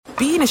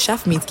being a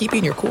chef means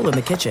keeping your cool in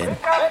the kitchen.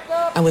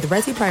 And with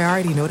Resi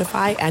Priority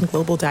Notify and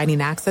Global Dining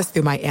Access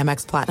through my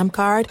Amex Platinum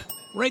card,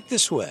 right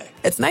this way.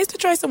 It's nice to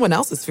try someone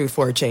else's food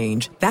for a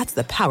change. That's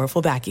the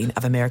powerful backing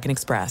of American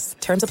Express.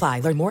 Terms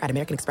apply. Learn more at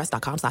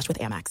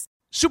americanexpress.com/withAmex.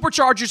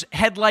 Superchargers,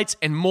 headlights,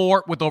 and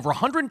more. With over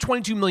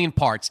 122 million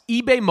parts,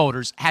 eBay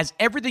Motors has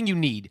everything you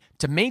need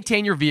to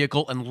maintain your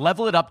vehicle and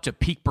level it up to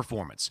peak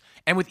performance.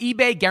 And with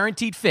eBay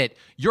Guaranteed Fit,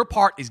 your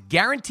part is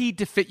guaranteed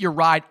to fit your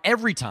ride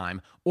every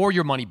time or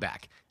your money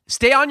back.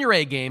 Stay on your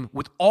A game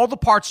with all the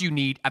parts you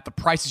need at the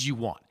prices you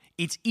want.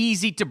 It's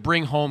easy to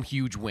bring home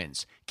huge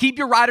wins. Keep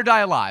your ride or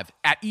die alive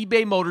at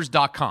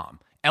ebaymotors.com.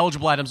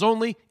 Eligible items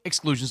only.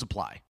 Exclusions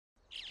apply.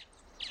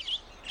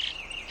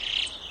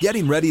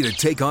 Getting ready to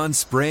take on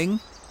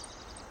spring?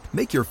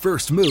 Make your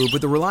first move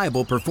with the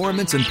reliable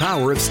performance and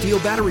power of Steel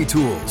battery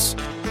tools.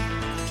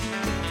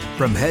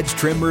 From hedge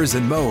trimmers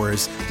and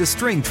mowers to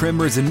string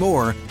trimmers and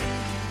more,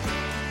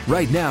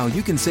 right now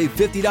you can save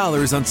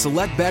 $50 on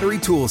select battery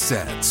tool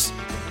sets.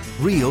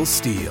 Real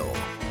Steel.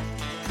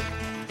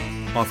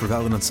 Offer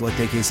valid on select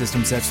AK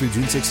system sets through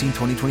June 16,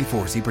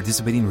 2024. See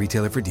participating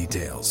retailer for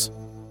details.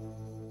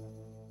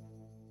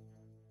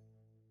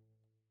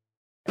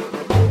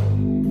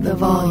 The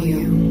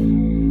volume.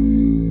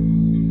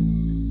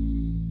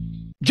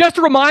 Just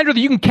a reminder that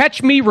you can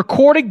catch me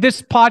recording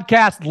this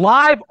podcast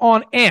live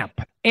on AMP.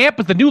 AMP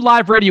is the new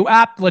live radio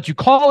app that lets you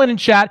call in and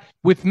chat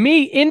with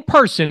me in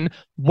person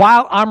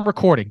while I'm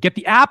recording. Get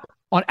the app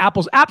on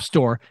Apple's App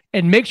Store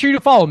and make sure you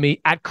follow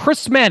me at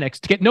Chris Mannix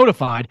to get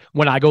notified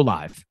when I go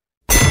live.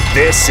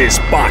 This is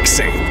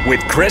Boxing with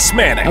Chris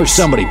Mannix. Oh,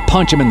 somebody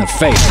punch him in the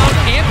face.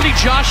 Anthony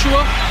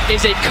Joshua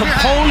is a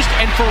composed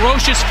and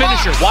ferocious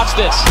finisher. Watch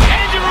this.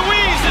 Andy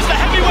Ruiz is the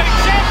heavyweight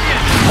champion.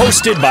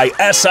 Hosted by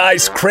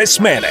SI's Chris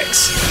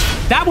Mannix.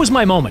 That was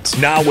my moment.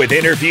 Now with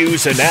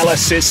interviews,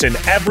 analysis, and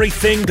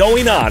everything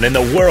going on in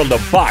the world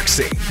of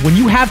boxing. When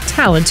you have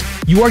talent,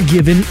 you are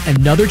given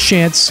another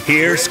chance.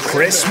 Here's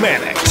Chris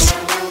Mannix.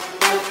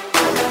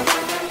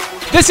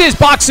 This is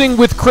Boxing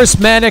with Chris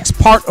Mannix,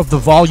 part of the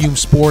Volume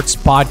Sports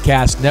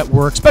Podcast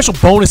Network. Special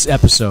bonus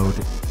episode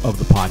of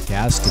the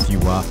podcast. If you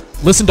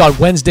listened on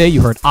Wednesday, you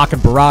heard Akin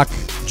Barak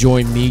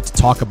join me to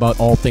talk about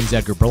all things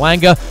Edgar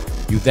Berlanga.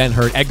 You then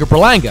heard Edgar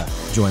Berlanga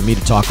join me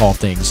to talk all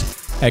things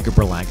Edgar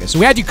Berlanga. So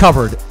we had you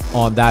covered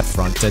on that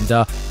front. And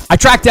I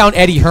tracked down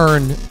Eddie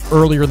Hearn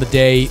earlier in the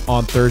day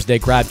on Thursday,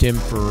 grabbed him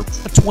for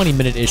a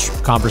 20-minute-ish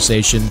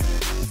conversation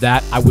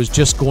that I was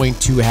just going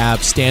to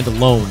have stand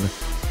alone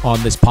on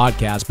this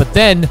podcast. But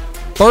then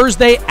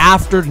Thursday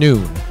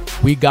afternoon,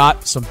 we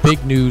got some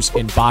big news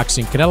in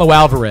boxing. Canelo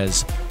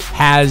Alvarez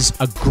has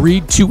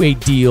agreed to a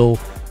deal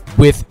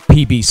with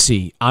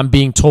PBC. I'm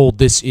being told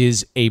this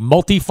is a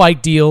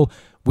multi-fight deal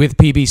with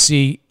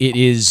PBC. It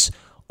is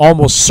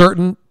almost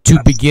certain to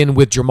begin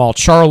with Jermall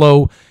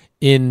Charlo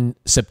in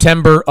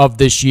September of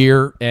this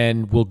year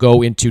and will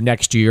go into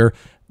next year,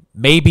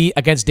 maybe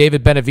against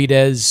David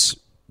Benavidez.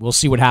 We'll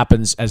see what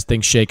happens as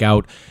things shake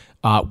out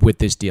with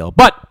this deal.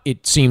 But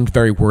it seemed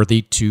very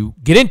worthy to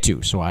get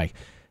into. So I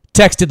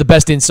texted the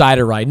best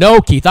insider I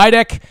know, Keith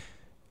Idec,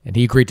 and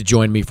he agreed to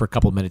join me for a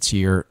couple of minutes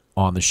here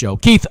on the show.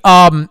 Keith,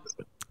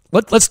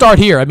 let's start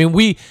here. I mean,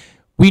 we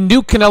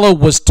knew Canelo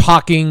was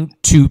talking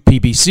to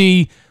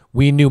PBC.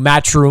 We knew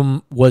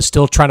Matchroom was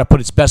still trying to put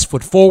its best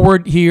foot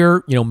forward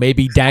here,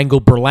 maybe dangle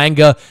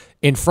Berlanga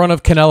in front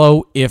of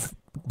Canelo if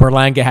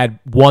Berlanga had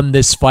won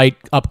this fight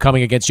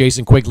upcoming against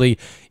Jason Quigley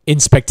in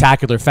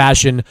spectacular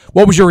fashion.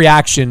 What was your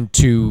reaction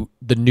to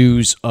the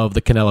news of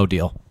the Canelo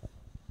deal?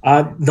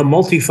 The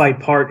multi-fight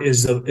part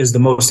is the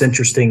most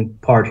interesting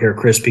part here,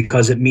 Chris,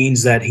 because it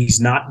means that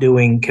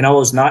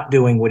Canelo's not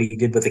doing what he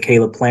did with the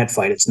Caleb Plant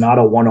fight. It's not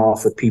a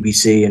one-off with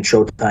PBC and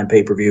Showtime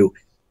pay-per-view.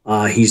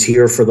 He's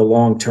here for the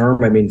long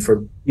term. I mean,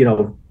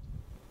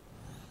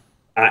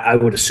 I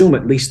would assume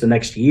at least the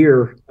next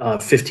year,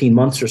 15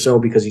 months or so,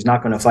 because he's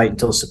not going to fight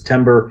until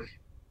September.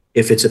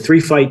 If it's a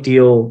 3-fight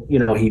deal,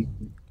 he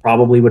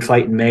probably would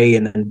fight in May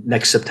and then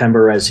next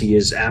September, as he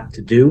is apt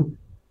to do.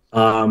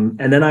 And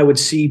then I would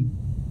see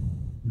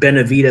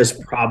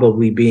Benavidez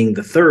probably being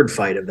the third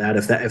fight of that.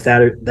 If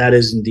that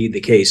is indeed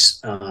the case,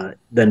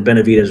 then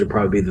Benavidez would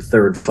probably be the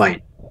third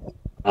fight.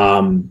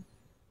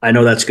 I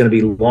know that's going to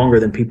be longer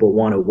than people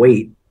want to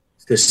wait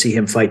to see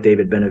him fight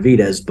David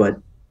Benavidez, but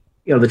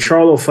the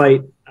Charlo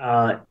fight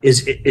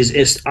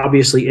is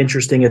obviously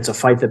interesting. It's a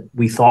fight that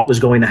we thought was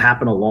going to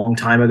happen a long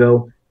time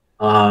ago.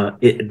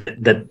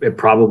 It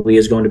probably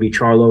is going to be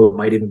Charlo. It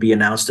might even be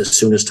announced as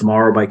soon as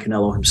tomorrow by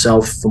Canelo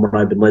himself, from what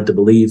I've been led to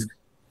believe.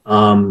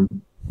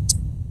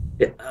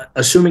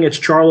 Assuming it's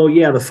Charlo,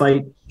 yeah, the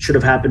fight should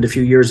have happened a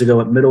few years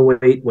ago at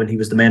middleweight when he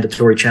was the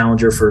mandatory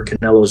challenger for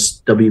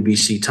Canelo's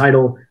WBC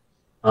title.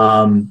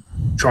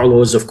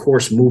 Charlo is, of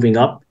course, moving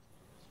up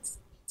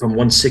from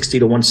 160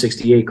 to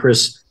 168,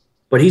 Chris,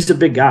 but he's a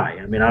big guy.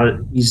 I mean,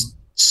 he's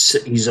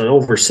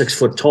over 6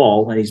 foot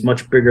tall, and he's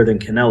much bigger than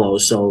Canelo.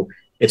 So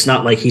It's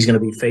not like he's going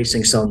to be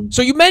facing some.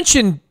 So you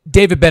mentioned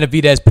David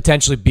Benavidez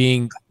potentially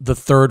being the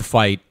third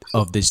fight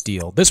of this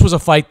deal. This was a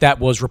fight that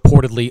was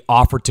reportedly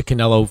offered to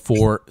Canelo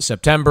for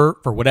September.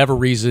 For whatever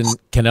reason,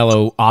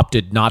 Canelo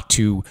opted not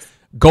to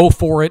go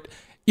for it.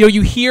 You know,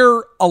 you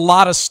hear a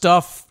lot of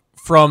stuff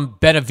from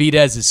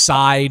Benavidez's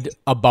side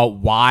about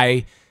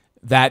why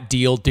that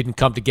deal didn't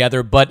come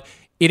together, but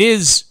it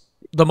is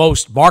the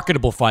most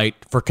marketable fight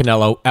for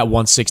Canelo at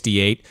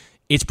 168.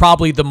 It's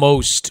probably the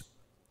most,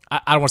 I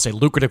don't want to say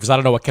lucrative because I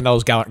don't know what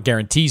Canelo's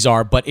guarantees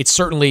are, but it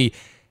certainly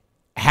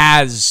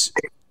has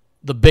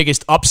the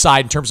biggest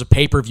upside in terms of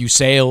pay-per-view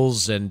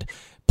sales and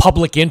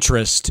public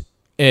interest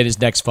in his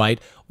next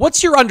fight.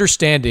 What's your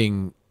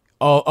understanding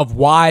of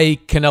why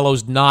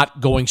Canelo's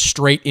not going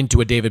straight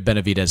into a David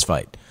Benavidez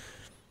fight?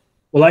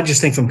 Well, I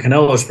just think from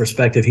Canelo's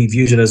perspective, he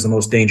views it as the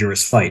most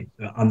dangerous fight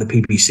on the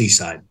PBC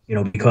side,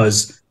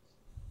 because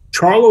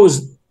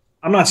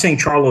I'm not saying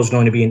Charlo's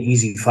going to be an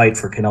easy fight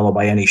for Canelo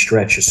by any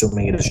stretch,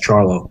 assuming it is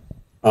Charlo.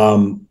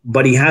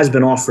 But he has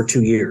been off for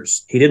 2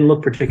 years. He didn't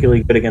look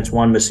particularly good against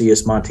Juan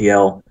Macias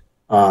Montiel.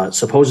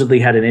 Supposedly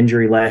had an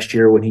injury last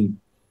year when he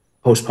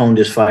postponed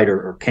his fight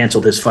or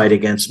canceled his fight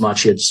against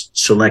Maciej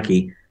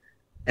Sulecki.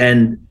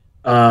 And,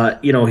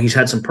 he's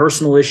had some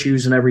personal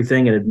issues and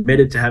everything and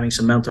admitted to having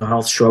some mental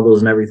health struggles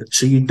and everything.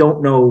 So you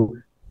don't know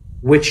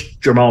which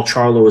Jermall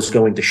Charlo is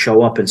going to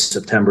show up in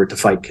September to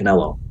fight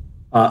Canelo.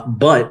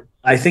 But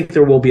I think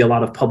there will be a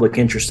lot of public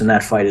interest in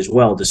that fight as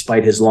well,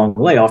 despite his long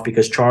layoff,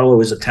 because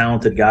Charlo is a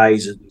talented guy.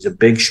 He's a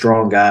big,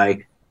 strong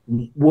guy.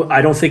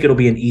 I don't think it'll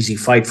be an easy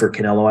fight for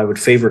Canelo. I would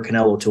favor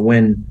Canelo to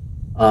win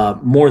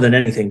more than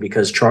anything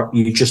because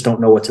you just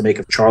don't know what to make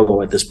of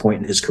Charlo at this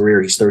point in his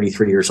career. He's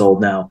 33 years old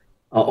now,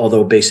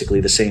 although basically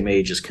the same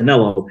age as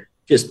Canelo.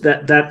 Just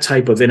that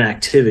type of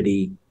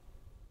inactivity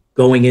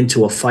going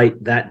into a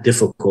fight that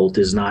difficult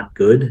is not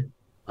good.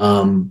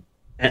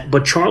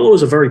 But Charlo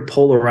is a very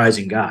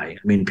polarizing guy.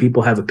 I mean,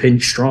 people have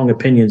strong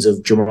opinions of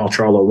Jermall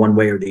Charlo one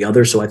way or the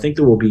other. So I think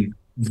there will be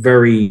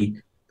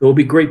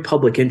great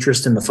public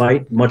interest in the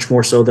fight, much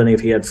more so than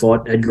if he had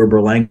fought Edgar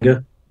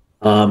Berlanga.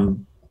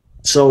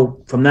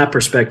 So from that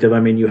perspective, I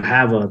mean, you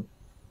have a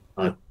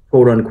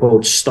quote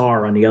unquote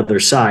star on the other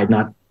side.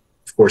 Not,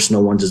 of course,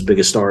 no one's as big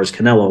a star as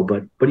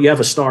Canelo, but you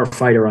have a star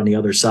fighter on the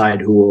other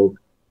side who will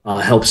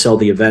help sell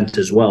the event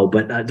as well.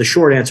 But the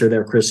short answer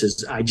there, Chris,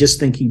 is I just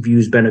think he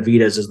views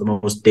Benavidez as the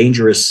most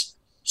dangerous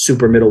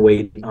super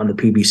middleweight on the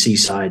PBC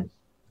side.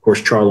 Of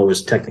course, Charlo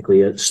is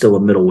technically still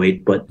a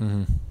middleweight, but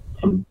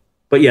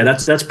yeah,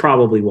 that's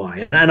probably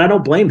why. And I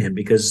don't blame him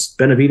because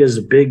Benavidez is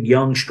a big,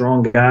 young,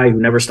 strong guy who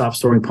never stops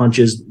throwing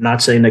punches.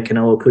 Not saying that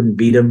Canelo couldn't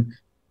beat him,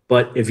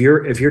 but if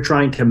you're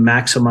trying to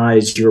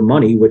maximize your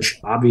money, which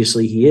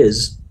obviously he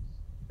is,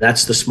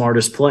 that's the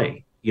smartest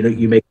play.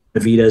 You make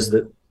Benavidez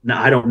the. Now,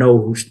 I don't know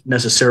who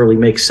necessarily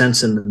makes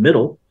sense in the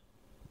middle.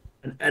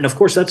 And of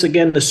course, that's,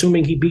 again,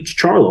 assuming he beats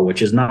Charlo,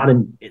 which is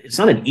it's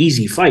not an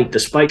easy fight,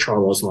 despite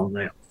Charlo's long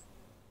layoff.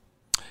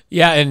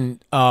 Yeah,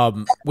 and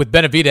with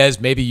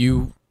Benavidez, maybe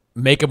you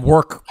make him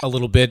work a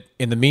little bit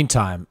in the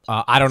meantime.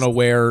 I don't know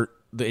where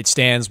it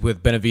stands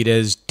with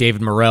Benavidez.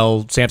 David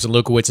Morrell, Samson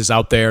Lukowicz is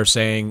out there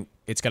saying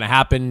it's going to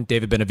happen.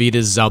 David Benavidez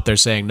is out there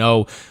saying,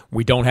 no,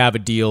 we don't have a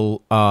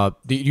deal.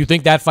 Do you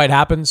think that fight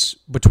happens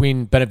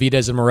between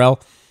Benavidez and Morrell?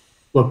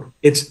 Look,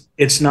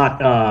 it's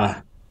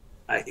not.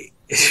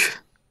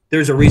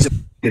 There's a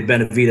reason that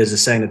Benavidez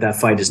is saying that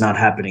fight is not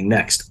happening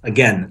next.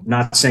 Again,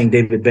 not saying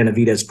David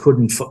Benavidez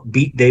couldn't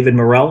beat David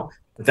Morrell,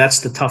 but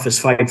that's the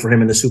toughest fight for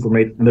him in the super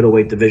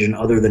middleweight division,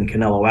 other than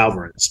Canelo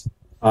Alvarez.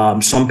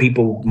 Some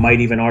people might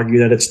even argue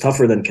that it's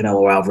tougher than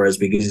Canelo Alvarez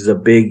because he's a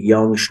big,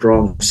 young,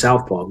 strong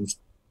southpaw who's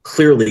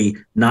clearly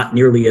not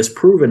nearly as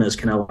proven as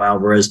Canelo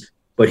Alvarez,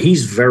 but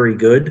he's very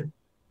good.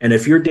 And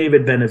if you're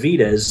David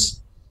Benavidez,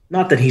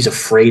 not that he's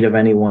afraid of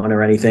anyone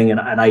or anything, and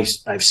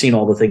I've seen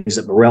all the things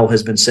that Morrell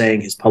has been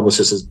saying. His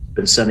publicist has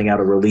been sending out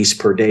a release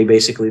per day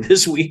basically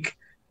this week,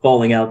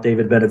 calling out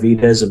David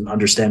Benavidez, and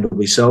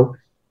understandably so.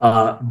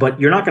 But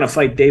you're not going to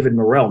fight David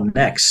Morrell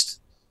next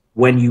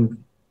when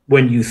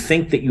you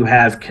think that you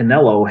have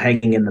Canelo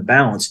hanging in the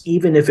balance,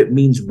 even if it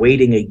means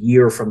waiting a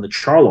year from the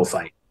Charlo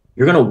fight.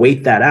 You're going to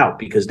wait that out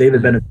because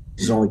David Benavidez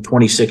is only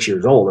 26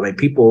 years old. I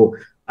mean,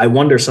 I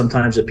wonder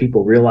sometimes if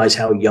people realize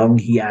how young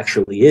he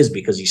actually is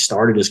because he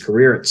started his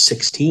career at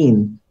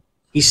 16.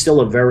 He's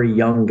still a very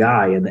young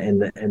guy and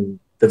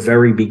the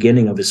very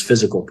beginning of his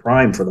physical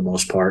prime for the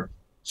most part.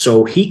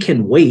 So he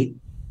can wait.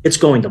 It's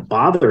going to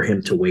bother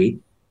him to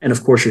wait. And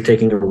of course, you're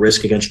taking a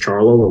risk against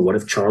Charlo, or what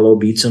if Charlo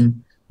beats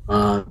him?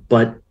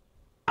 But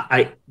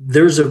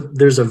there's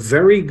a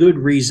very good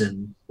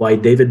reason why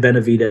David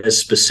Benavidez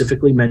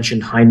specifically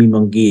mentioned Jaime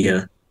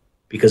Munguia,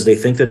 because they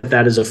think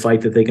that is a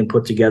fight that they can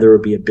put together. It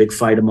would be a big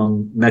fight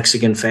among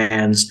Mexican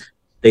fans.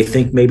 They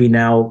think maybe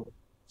now,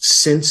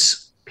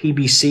 since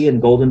PBC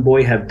and Golden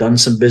Boy have done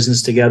some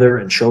business together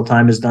and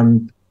Showtime has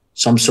done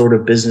some sort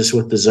of business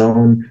with the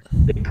Zone,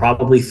 they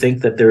probably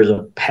think that there's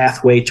a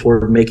pathway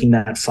toward making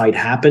that fight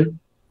happen.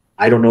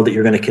 I don't know that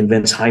you're going to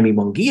convince Jaime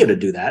Munguia to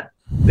do that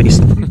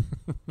based on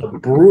the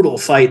brutal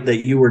fight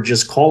that you were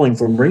just calling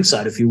from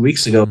ringside a few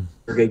weeks ago,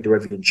 Sergey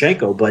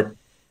Derevyanchenko, but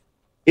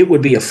it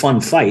would be a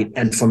fun fight.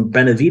 And from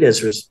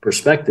Benavidez's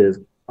perspective,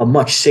 a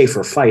much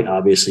safer fight,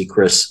 obviously,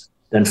 Chris,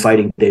 than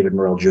fighting David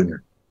Morrell Jr.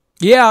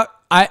 Yeah,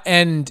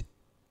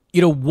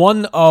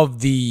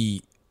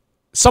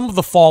 some of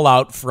the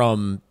fallout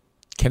from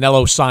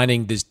Canelo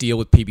signing this deal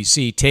with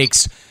PBC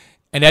takes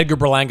an Edgar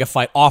Berlanga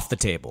fight off the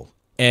table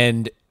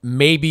and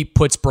maybe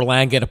puts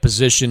Berlanga in a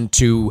position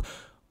to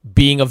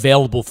being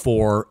available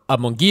for a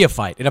Munguia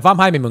fight. And if I'm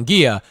Jaime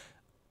Munguia,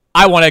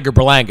 I want Edgar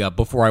Berlanga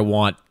before I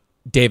want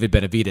David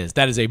Benavidez.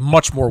 That is a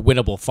much more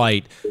winnable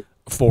fight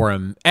for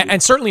him,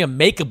 and certainly a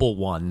makeable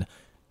one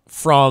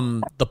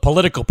from the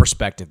political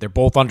perspective. They're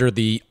both under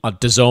the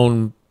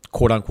DAZN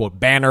quote-unquote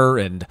banner,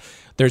 and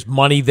there's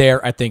money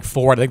there, I think,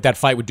 for it. I think that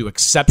fight would do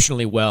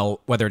exceptionally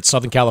well, whether it's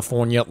Southern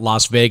California,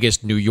 Las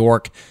Vegas, New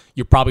York.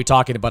 You're probably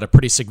talking about a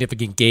pretty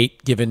significant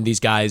gate given these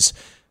guys'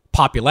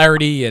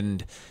 popularity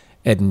and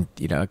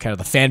you know, kind of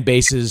the fan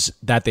bases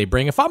that they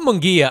bring. If I'm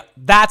Munguia,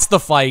 that's the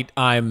fight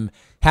I'm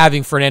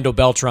having Fernando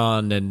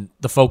Beltran and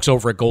the folks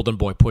over at Golden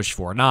Boy push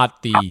for,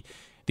 not the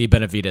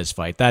Benavidez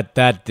fight. That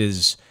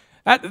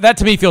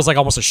to me feels like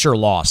almost a sure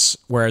loss,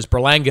 whereas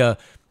Berlanga,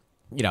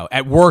 you know,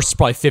 at worst,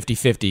 probably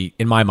 50-50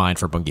 in my mind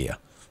for Munguia.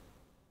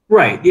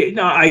 Right. Yeah,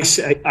 no,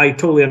 I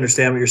totally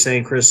understand what you're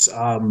saying, Chris.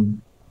 I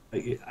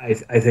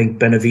think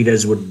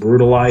Benavidez would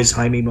brutalize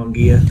Jaime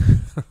Munguia.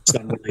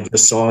 Something I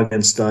just saw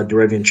against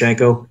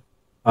Derevyanchenko.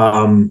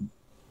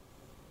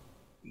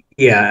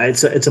 Yeah,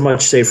 it's a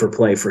much safer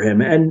play for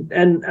him, and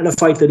a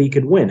fight that he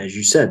could win, as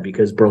you said,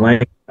 because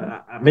Berlanga.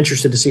 I'm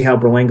interested to see how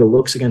Berlanga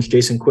looks against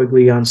Jason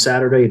Quigley on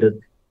Saturday.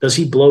 Does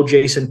he blow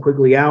Jason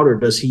Quigley out, or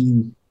does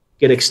he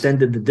get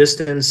extended the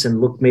distance and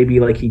look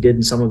maybe like he did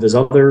in some of his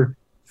other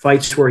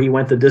fights where he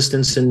went the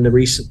distance in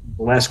the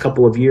last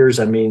couple of years?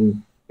 I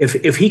mean,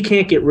 if he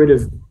can't get rid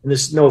of, and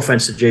this, no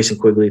offense to Jason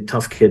Quigley,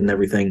 tough kid and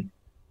everything,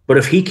 but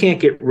if he can't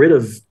get rid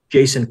of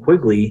Jason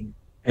Quigley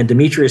and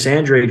Demetrius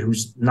Andrade,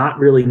 who's not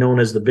really known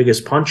as the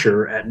biggest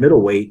puncher at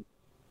middleweight,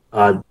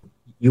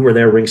 you were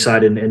there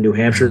ringside in New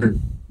Hampshire,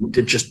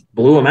 it just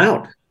blew him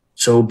out.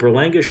 So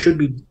Berlanga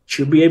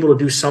should be able to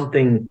do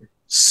something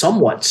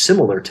somewhat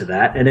similar to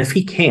that. And if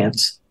he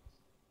can't,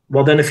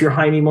 well, then if you're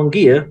Jaime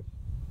Munguia,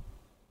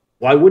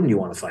 why wouldn't you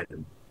want to fight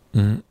him?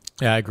 Mm-hmm.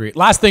 Yeah, I agree.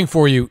 Last thing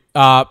for you.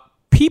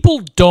 People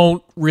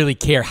don't really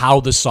care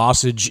how the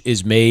sausage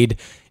is made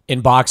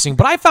in boxing,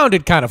 but I found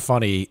it kind of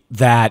funny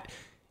that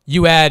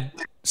you had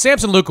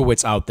Samson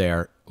Lukowicz out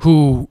there,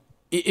 who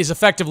is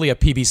effectively a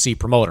PBC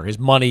promoter. His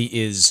money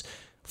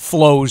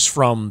flows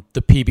from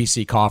the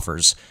PBC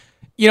coffers.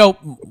 You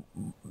know,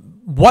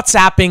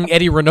 WhatsApping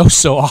Eddie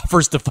Reynoso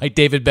offers to fight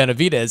David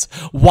Benavidez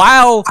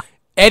while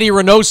Eddie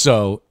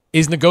Reynoso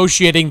is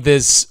negotiating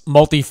this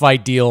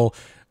multi-fight deal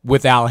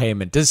with Al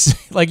Heyman.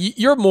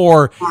 You're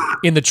more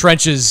in the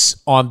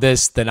trenches on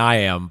this than I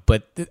am,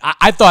 but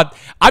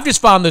I've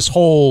just found this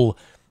whole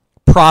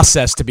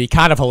process to be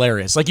kind of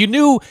hilarious. Like, you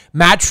knew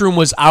Matchroom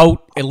was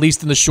out, at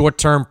least in the short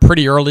term,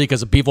 pretty early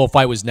because the Bivol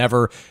fight was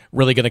never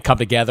really going to come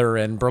together,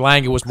 and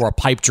Berlanga was more a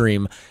pipe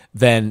dream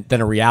than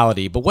a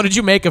reality. But what did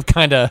you make of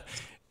kind of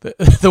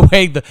the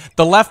way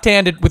the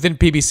left-handed within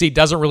PBC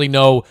doesn't really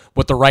know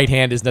what the right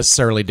hand is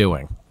necessarily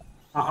doing?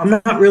 I'm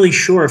not really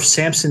sure if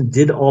Samson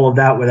did all of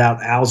that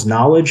without Al's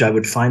knowledge. I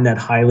would find that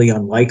highly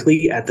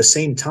unlikely. At the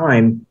same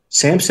time,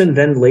 Samson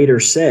then later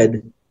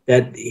said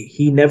that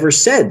he never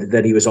said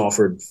that he was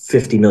offered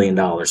 $50 million.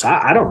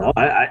 I don't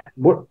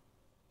know.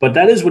 But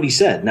that is what he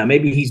said. Now,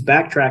 maybe he's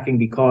backtracking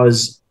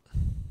because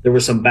there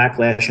was some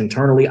backlash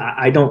internally.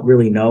 I don't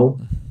really know.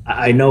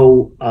 I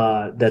know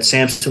that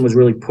Samson was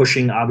really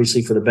pushing,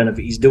 obviously, for the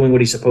benefit. He's doing what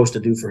he's supposed to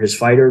do for his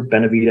fighter.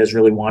 Benavidez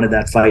really wanted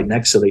that fight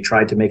next, so they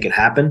tried to make it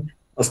happen.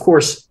 Of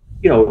course,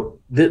 you know,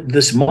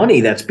 this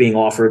money that's being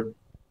offered,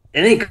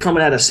 it ain't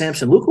coming out of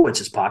Samson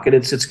Lukowicz's pocket.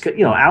 It's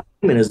you know, Al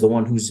Heyman is the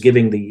one who's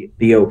giving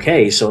the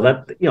okay. So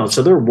that, you know,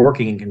 so they're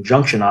working in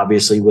conjunction,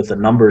 obviously, with the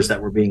numbers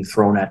that were being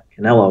thrown at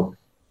Canelo.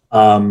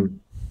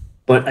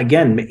 But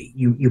again,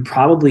 you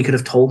probably could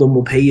have told him,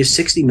 we'll pay you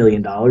 $60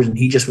 million, and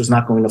he just was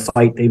not going to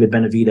fight David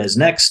Benavidez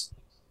next,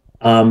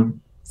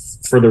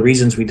 for the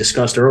reasons we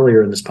discussed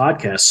earlier in this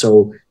podcast.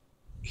 So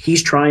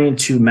he's trying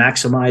to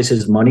maximize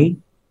his money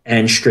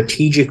and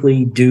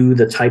strategically do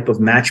the type of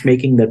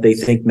matchmaking that they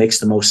think makes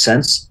the most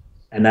sense.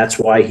 And that's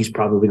why he's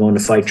probably going to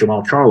fight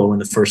Jamal Charlo in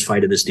the first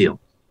fight of this deal.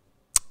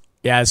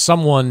 Yeah, as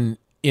someone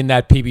in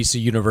that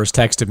PBC universe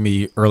texted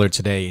me earlier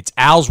today, it's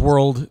Al's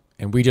world,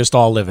 and we just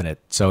all live in it.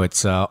 So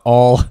it's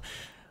all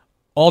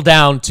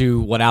down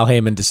to what Al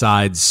Heyman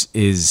decides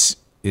is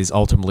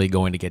ultimately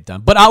going to get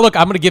done. But look,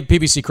 I'm going to give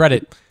PBC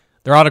credit.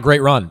 They're on a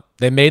great run.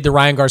 They made the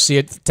Ryan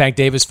Garcia Tank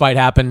Davis fight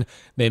happen.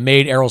 They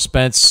made Errol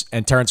Spence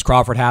and Terrence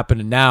Crawford happen,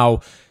 and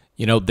now,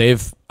 you know,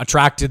 they've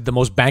attracted the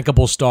most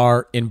bankable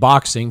star in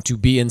boxing to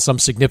be in some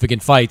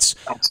significant fights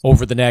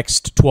over the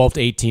next 12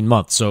 to 18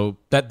 months. So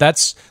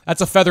that's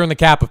a feather in the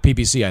cap of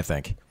PBC, I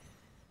think.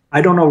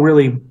 I don't know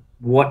really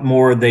what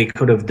more they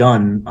could have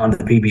done on the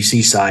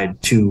PBC side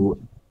to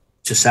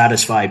to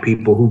satisfy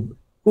people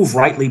who've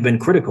rightly been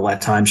critical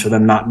at times for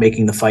them not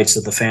making the fights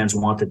that the fans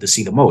wanted to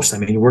see the most. I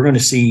mean, we're going to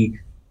see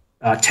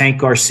Tank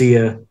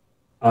Garcia.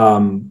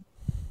 Not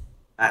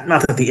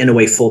that the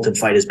Inoue Fulton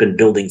fight has been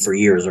building for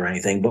years or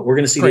anything, but we're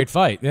going to see great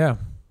fight. Yeah,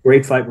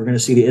 great fight. We're going to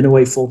see the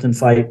Inoue Fulton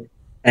fight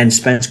and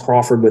Spence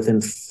Crawford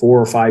within 4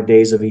 or 5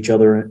 days of each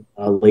other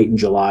late in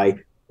July.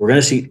 We're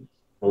going to see.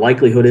 The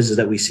likelihood is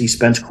that we see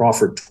Spence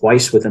Crawford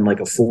twice within like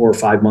a 4 or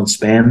 5 month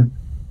span,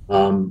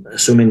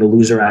 assuming the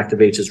loser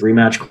activates his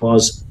rematch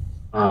clause.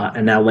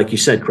 And now, like you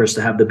said, Chris,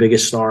 to have the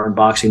biggest star in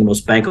boxing, the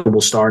most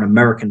bankable star in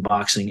American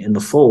boxing in the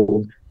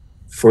fold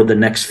for the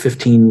next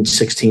 15,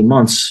 16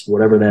 months,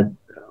 whatever that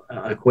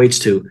equates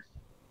to,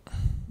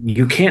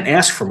 you can't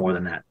ask for more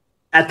than that.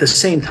 At the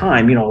same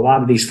time, a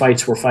lot of these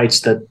fights were fights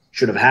that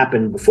should have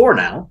happened before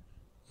now.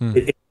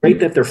 It's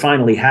great that they're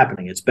finally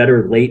happening. It's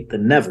better late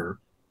than never.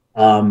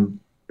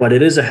 But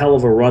it is a hell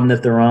of a run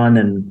that they're on.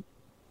 And,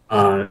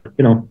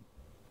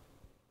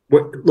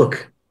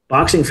 look,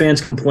 boxing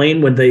fans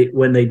complain when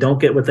they don't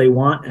get what they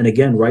want. And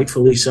again,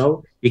 rightfully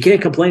so. You can't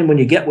complain when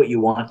you get what you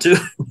want to.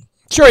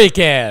 Sure you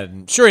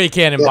can.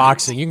 In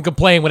boxing. You can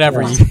complain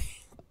whenever you...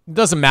 It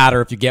doesn't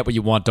matter if you get what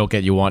you want, don't get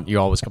what you want. You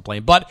always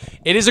complain. But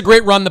it is a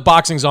great run that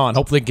boxing's on.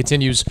 Hopefully it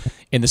continues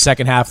in the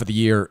second half of the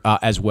year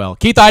as well.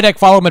 Keith Idec,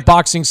 follow him at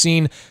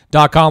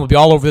BoxingScene.com. We'll be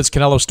all over this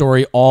Canelo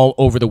story all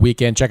over the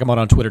weekend. Check him out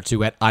on Twitter,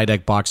 too, at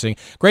Idec Boxing.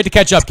 Great to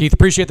catch up, Keith.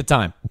 Appreciate the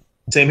time.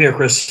 Same here,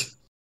 Chris.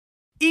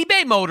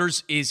 eBay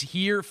Motors is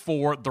here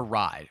for the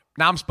ride.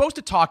 Now, I'm supposed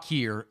to talk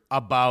here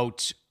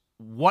about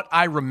what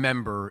I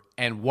remember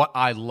and what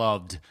I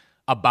loved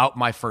about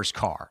my first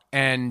car.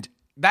 And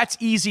that's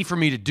easy for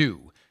me to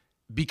do,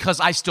 because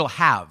I still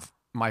have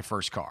my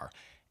first car.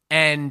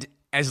 And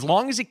as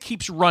long as it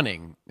keeps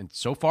running, and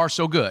so far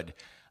so good,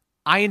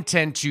 I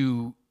intend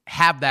to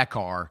have that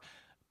car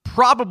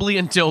probably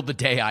until the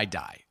day I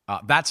die.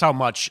 That's how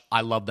much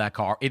I love that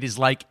car. It is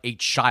like a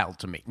child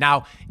to me.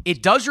 Now,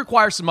 it does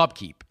require some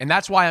upkeep, and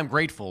that's why I'm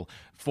grateful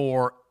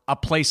for a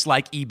place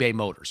like eBay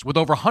Motors. With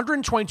over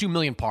 122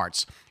 million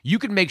parts, you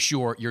can make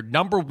sure your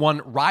number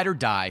one ride or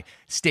die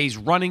stays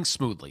running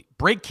smoothly.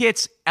 Brake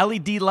kits,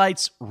 LED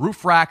lights,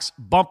 roof racks,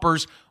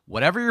 bumpers,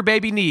 whatever your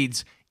baby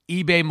needs,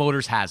 eBay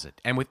Motors has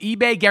it. And with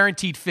eBay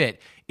Guaranteed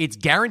Fit, it's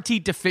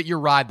guaranteed to fit your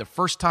ride the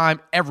first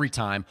time, every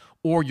time,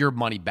 or your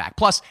money back.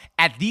 Plus,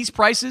 at these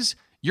prices,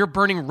 you're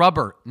burning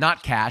rubber,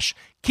 not cash.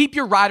 Keep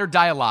your ride or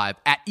die alive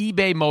at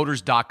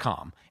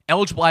ebaymotors.com.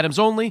 Eligible items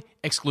only.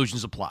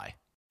 Exclusions apply.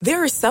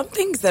 There are some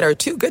things that are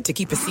too good to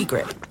keep a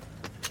secret.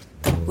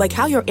 Like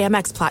how your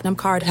Amex Platinum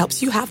card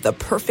helps you have the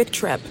perfect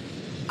trip.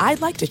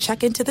 I'd like to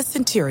check into the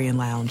Centurion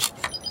Lounge.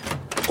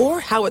 Or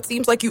how it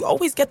seems like you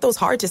always get those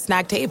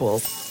hard-to-snag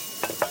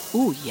tables.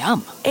 Ooh,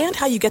 yum. And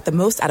how you get the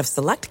most out of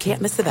select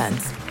can't-miss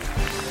events.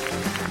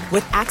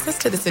 With access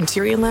to the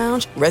Centurion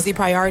Lounge, Resi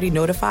Priority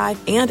Notified,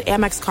 and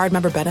Amex card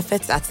member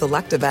benefits at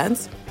select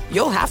events,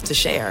 you'll have to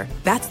share.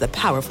 That's the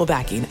powerful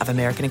backing of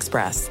American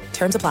Express.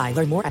 Terms apply.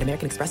 Learn more at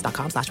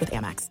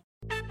americanexpress.com/withAmex.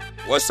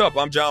 What's up?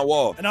 I'm John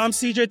Wall. And I'm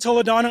CJ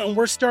Toledano, and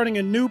we're starting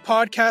a new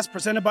podcast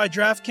presented by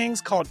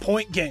DraftKings called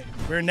Point Game.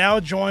 We're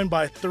now joined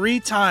by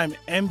 3-time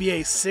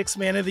NBA Sixth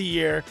Man of the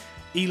Year,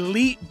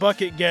 elite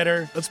bucket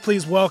getter. Let's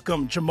please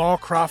welcome Jamal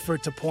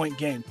Crawford to Point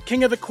Game.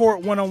 King of the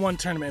Court one-on-one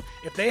tournament.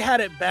 If they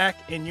had it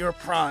back in your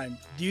prime,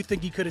 do you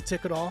think you could have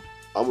took it all?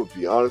 I'm going to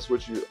be honest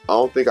with you. I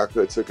don't think I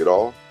could have took it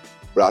all,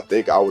 but I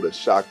think I would have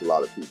shocked a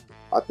lot of people.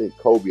 I think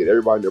Kobe and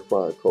everybody in their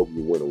prime, Kobe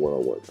would win a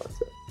one-on-one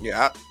contest.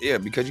 Yeah,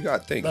 because you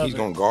got to think, he's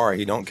going to guard.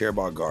 He don't care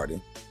about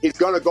guarding. He's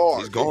going to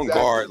guard. He's going to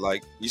guard.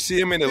 Like, you see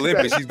him in the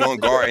Olympics, he's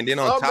going to guard. And then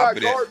on top of that.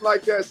 I'm not guarding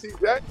like that,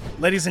 CJ.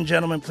 Ladies and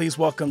gentlemen, please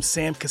welcome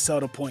Sam Cassell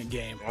to Point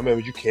Game. I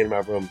remember you came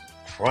out from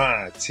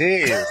crying,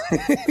 tears,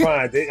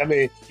 crying. I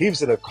mean, he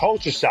was in a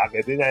culture shock.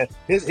 And then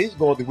he's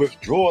going through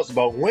withdrawals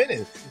about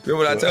winning.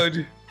 Remember what I told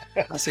you?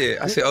 I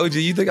said, OG,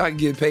 you think I can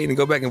get paid and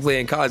go back and play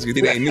in college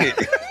because it ain't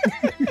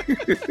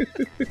it?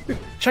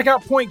 Check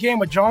out Point Game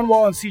with John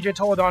Wall and CJ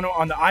Toledano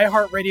on the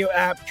iHeartRadio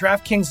app,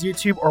 DraftKings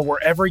YouTube, or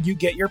wherever you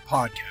get your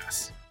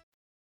podcasts.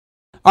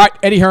 All right,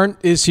 Eddie Hearn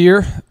is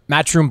here.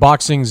 Matchroom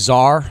Boxing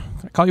czar.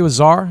 Can I call you a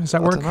czar? Does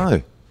that work? I don't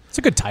know. It's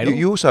a good title.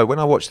 You also, when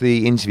I watched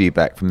the interview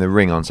back from the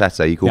Ring on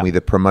Saturday, you called me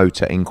the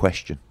promoter in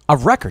question.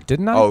 Of record,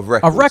 didn't I? Oh, of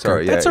record. Of record.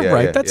 Sorry, that's all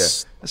right.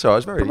 That's all right. I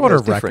was very promoter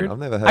of different. record. I've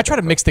never heard I try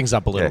to mix things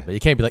up a little bit. You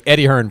can't be like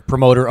Eddie Hearn,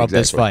 promoter of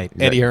this fight.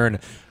 Exactly. Eddie Hearn,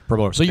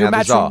 promoter. So you're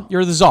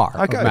You're the czar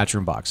of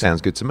Matchroom Boxing. Sounds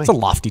good to me. It's a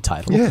lofty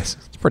title. Yes.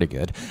 It's pretty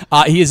good.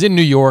 He is in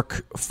New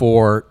York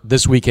for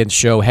this weekend's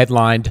show,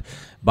 headlined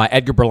by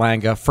Edgar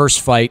Berlanga.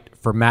 First fight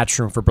for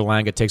Matchroom for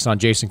Berlanga takes on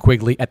Jason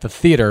Quigley at the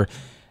theater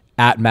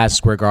at Madison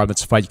Square Garden.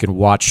 That's a fight you can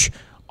watch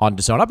on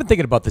DAZN. I've been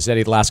thinking about this,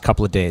 Eddie, the last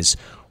couple of days.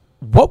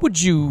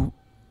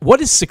 What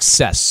is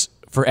success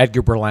for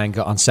Edgar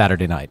Berlanga on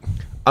Saturday night?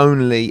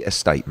 Only a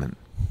statement.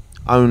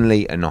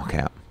 Only a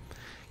knockout.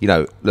 You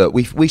know, look,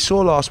 we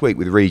saw last week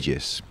with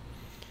Regis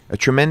a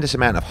tremendous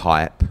amount of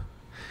hype,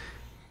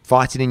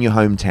 fighting in your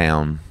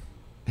hometown.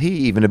 He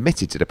even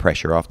admitted to the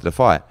pressure after the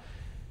fight.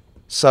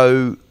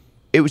 So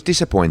it was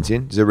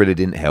disappointing. Zarilla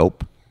didn't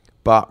help.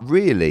 But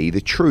really,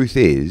 the truth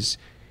is,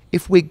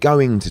 if we're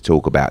going to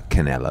talk about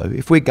Canelo,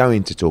 if we're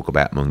going to talk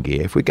about Munguia,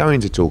 if we're going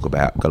to talk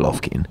about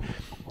Golovkin,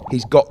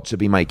 he's got to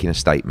be making a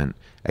statement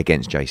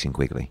against Jason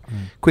Quigley.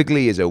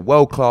 Quigley is a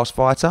world-class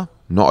fighter,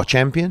 not a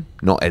champion,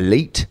 not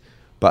elite,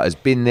 but has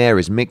been there,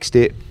 has mixed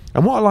it.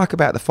 And what I like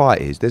about the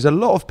fight is there's a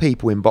lot of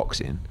people in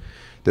boxing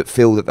that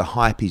feel that the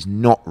hype is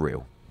not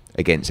real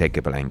against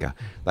Edgar Berlanga.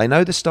 They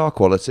know the star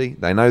quality,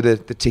 they know the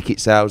ticket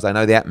sales, they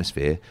know the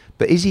atmosphere,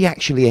 but is he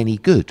actually any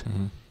good?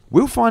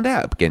 We'll find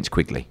out against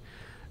Quigley.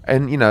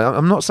 And, you know,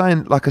 I'm not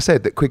saying, like I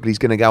said, that Quigley's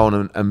going to go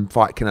on and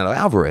fight Canelo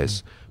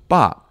Alvarez,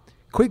 but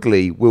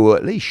Quigley will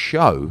at least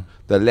show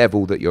the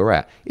level that you're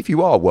at. If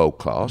you are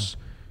world-class,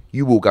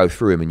 you will go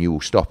through him and you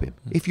will stop him.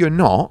 If you're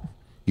not,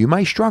 you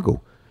may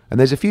struggle. And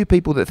there's a few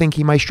people that think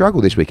he may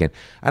struggle this weekend.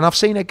 And I've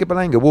seen Edgar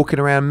Berlanga walking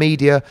around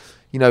media,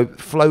 you know,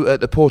 float at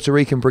the Puerto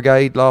Rican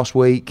Brigade last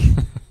week.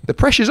 The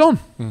pressure's on.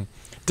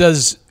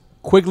 Does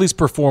Quigley's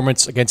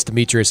performance against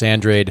Demetrius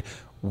Andrade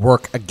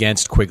work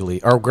against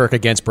Quigley or work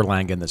against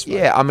Berlanga in this fight?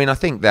 Yeah, I mean, I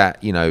think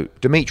that, you know,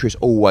 Demetrius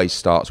always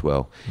starts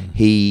well.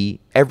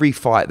 Every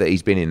fight that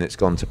he's been in that's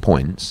gone to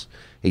points,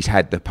 he's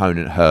had the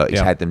opponent hurt, he's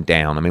had them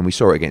down. I mean, we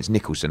saw it against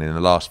Nicholson in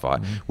the last fight.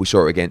 We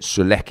saw it against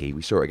Sulecki.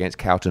 We saw it against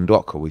Calton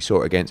Docker. We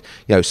saw it against,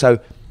 you know, so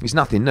it's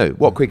nothing new.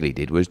 What Quigley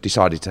did was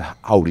decided to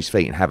hold his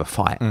feet and have a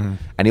fight. And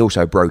he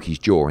also broke his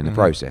jaw in the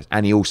process.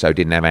 And he also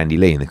didn't have Andy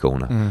Lee in the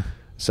corner.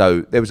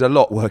 So there was a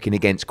lot working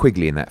against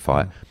Quigley in that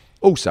fight.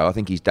 Also, I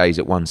think his days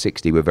at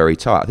 160 were very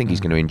tight. I think he's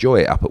going to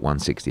enjoy it up at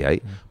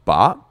 168.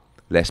 But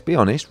let's be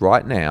honest,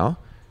 right now,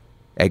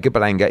 Edgar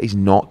Berlanga is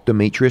not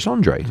Demetrius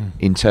Andrade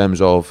in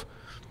terms of,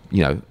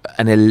 you know,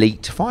 an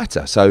elite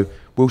fighter. So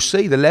we'll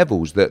see the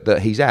levels that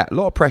he's at. A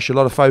lot of pressure, a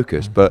lot of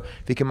focus. But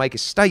if he can make a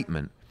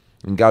statement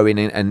and go in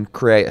and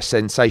create a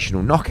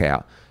sensational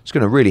knockout, it's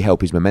going to really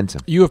help his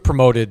momentum. You have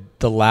promoted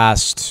the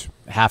last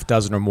half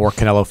dozen or more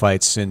Canelo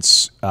fights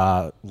since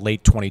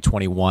late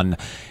 2021.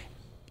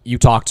 You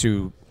talked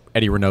to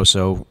Eddie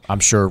Reynoso,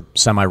 I'm sure,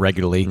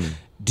 semi-regularly.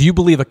 Do you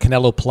believe a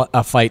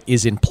Canelo fight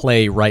is in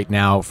play right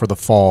now for the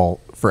fall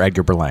for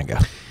Edgar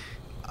Berlanga?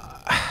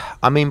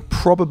 I mean,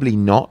 probably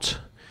not.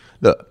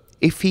 Look,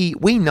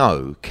 we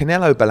know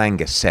Canelo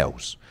Berlanga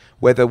sells.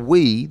 Whether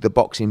we, the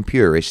boxing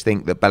purists,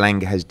 think that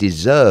Berlanga has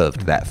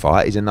deserved that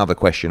fight is another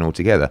question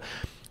altogether.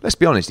 Let's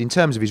be honest, in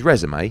terms of his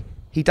resume,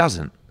 he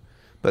doesn't.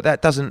 But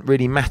that doesn't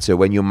really matter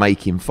when you're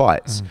making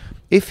fights.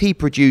 If he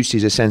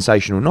produces a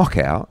sensational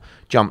knockout,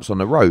 jumps on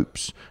the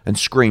ropes and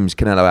screams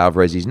Canelo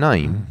Alvarez's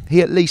name,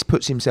 he at least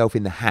puts himself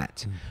in the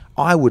hat.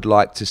 I would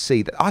like to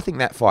see that. I think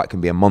that fight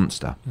can be a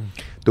monster.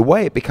 The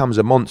way it becomes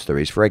a monster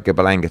is for Edgar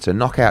Berlanga to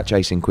knock out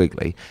Jason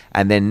Quigley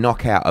and then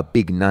knock out a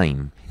big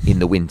name in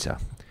the winter.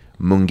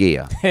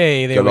 Munguia.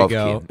 Hey, there Golovkin. we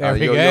go. There we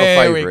go. Your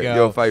There favorite. we go.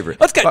 Your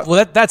favorite. Let's get.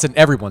 Well, that's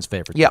everyone's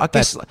favorite. Yeah,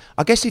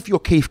 I guess if you're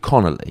Keith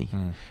Connolly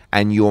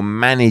and you're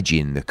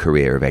managing the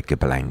career of Edgar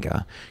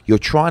Berlanga, you're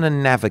trying to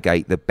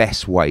navigate the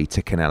best way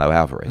to Canelo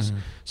Alvarez.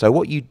 So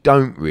what you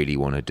don't really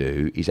want to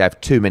do is have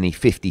too many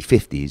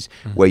 50-50s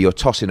where you're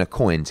tossing a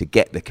coin to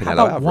get the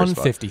Canelo Alvarez one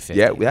fight. 50-50?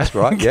 Yeah, that's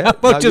right. Yeah,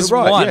 just you're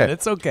right, one. yeah.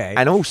 It's okay.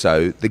 And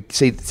also,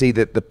 see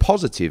the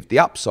positive, the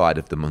upside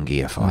of the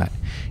Munguia fight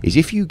is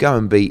if you go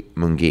and beat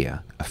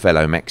Munguia, a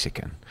fellow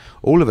Mexican,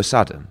 all of a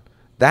sudden,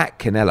 that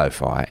Canelo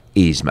fight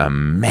is a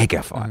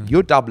mega fight.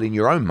 You're doubling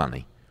your own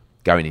money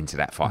going into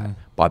that fight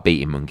by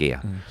beating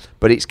Munguia.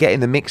 But it's getting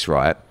the mix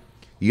right.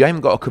 You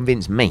haven't got to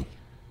convince me.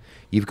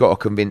 You've got to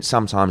convince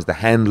sometimes the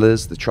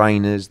handlers, the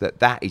trainers,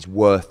 that is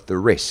worth the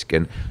risk.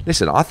 And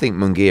listen, I think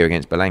Munguia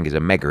against Berlanga is a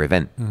mega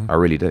event. I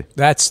really do.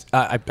 That's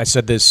I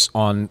said this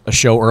on a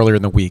show earlier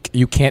in the week.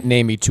 You can't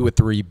name me 2 or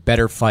 3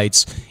 better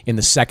fights in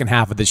the second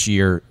half of this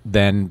year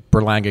than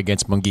Berlanga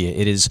against Munguia.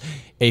 It is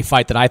a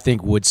fight that I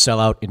think would sell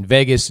out in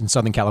Vegas, in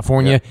Southern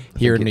California,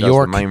 here in New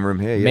York. The main room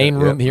here. Main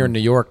room here in New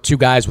York. 2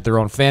 guys with their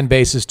own fan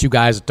bases, 2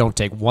 guys that don't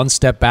take one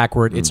step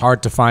backward. It's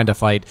hard to find a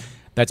fight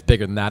that's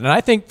bigger than that. And I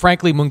think,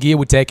 frankly, Munguia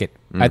would take it.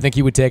 I think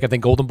he would take it. I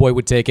think Golden Boy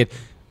would take it.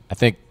 I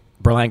think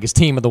Berlanga's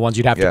team are the ones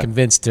you'd have to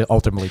convince to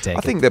ultimately take it.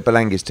 I think that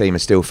Berlanga's team are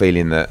still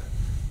feeling that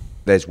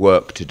there's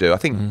work to do. I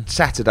think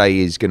Saturday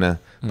is going to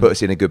put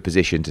us in a good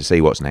position to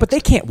see what's next. But they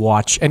can't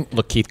watch. And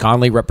look, Keith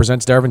Connolly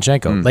represents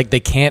Derevyanchenko. Like,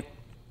 they can't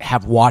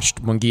have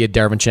watched Munguia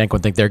Derevyanchenko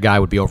and think their guy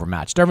would be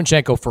overmatched.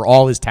 Derevyanchenko, for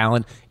all his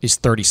talent, is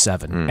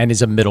 37 and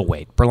is a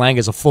middleweight. Berlanga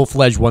is a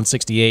full-fledged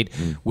 168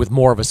 with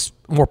more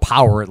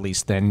power, at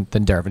least, than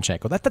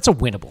Derevyanchenko. That's a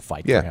winnable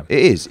fight for him. It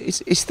is.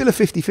 It's still a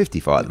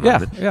 50-50 fight at the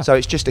moment. Yeah. So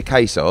it's just a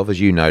case of, as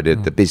you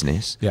noted, the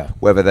business,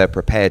 whether they're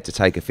prepared to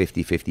take a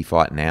 50-50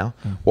 fight now.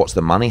 What's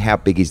the money? How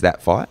big is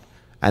that fight?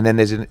 And then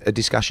there's a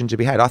discussion to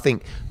be had. I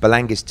think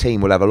Berlanga's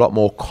team will have a lot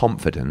more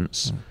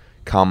confidence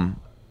come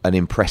an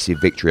impressive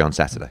victory on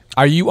Saturday.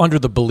 Are you under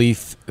the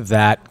belief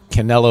that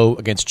Canelo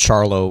against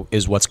Charlo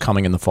is what's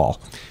coming in the fall?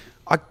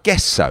 I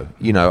guess so.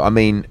 You know, I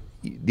mean,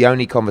 the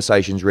only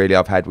conversations really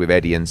I've had with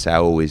Eddie and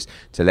Saul is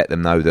to let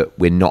them know that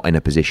we're not in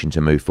a position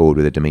to move forward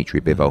with a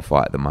Dimitri Bivol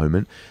fight at the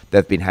moment.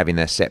 They've been having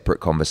their separate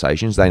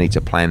conversations. They need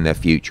to plan their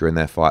future and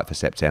their fight for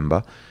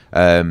September.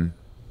 And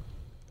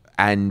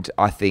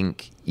I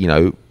think,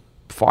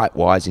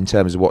 fight-wise, in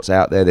terms of what's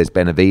out there, there's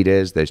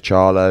Benavidez, there's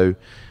Charlo.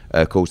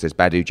 Of course, there's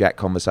Badu Jack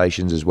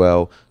conversations as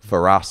well.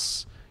 For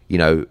us,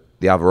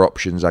 the other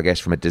options, I guess,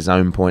 from a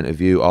DAZN point of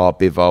view are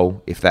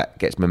Bivol, if that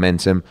gets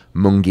momentum,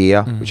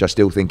 Munguia, which I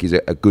still think is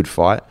a good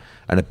fight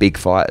and a big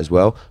fight as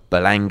well.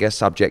 Berlanga,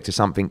 subject to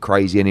something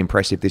crazy and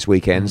impressive this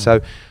weekend.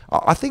 So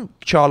I think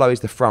Charlo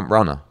is the front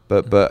runner,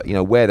 but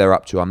where they're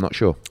up to, I'm not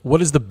sure.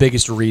 What is the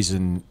biggest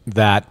reason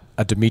that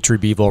a Dimitri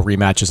Bivol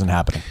rematch isn't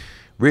happening?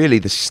 Really,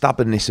 the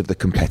stubbornness of the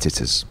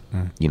competitors.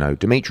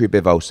 Dimitri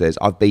Bivol says,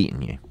 I've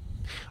beaten you.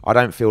 I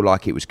don't feel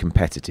like it was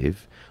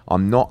competitive.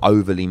 I'm not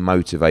overly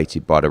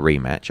motivated by the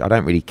rematch. I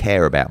don't really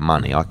care about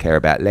money. I care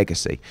about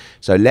legacy.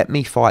 So let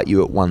me fight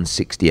you at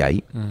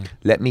 168.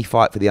 Let me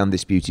fight for the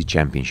undisputed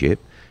championship,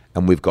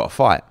 and we've got a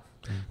fight.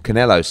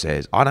 Canelo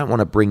says, I don't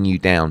want to bring you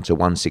down to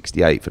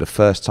 168 for the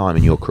first time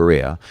in your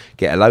career,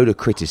 get a load of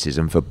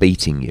criticism for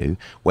beating you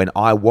when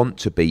I want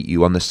to beat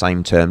you on the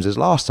same terms as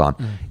last time.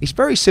 It's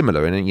very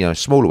similar in a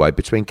smaller way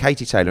between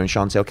Katie Taylor and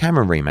Chantel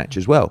Cameron rematch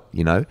as well,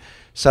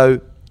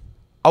 So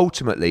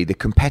ultimately, the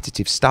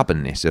competitive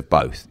stubbornness of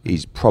both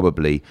is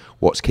probably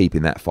what's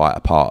keeping that fight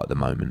apart at the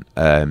moment.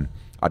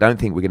 I don't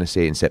think we're going to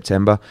see it in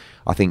September.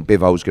 I think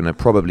Bivol's going to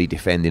probably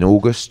defend in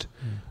August,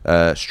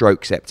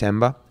 stroke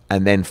September,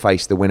 and then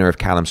face the winner of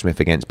Callum Smith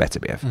against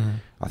Beterbiev.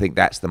 I think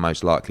that's the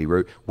most likely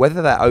route. Whether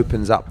that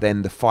opens up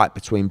then the fight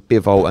between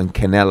Bivol and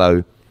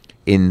Canelo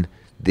in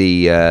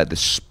the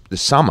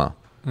summer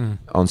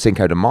on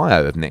Cinco de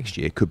Mayo of next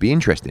year could be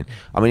interesting.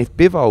 I mean, if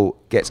Bivol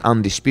gets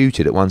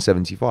undisputed at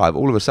 175,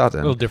 all of a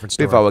sudden, a little different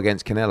story. Bivol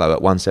against Canelo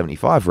at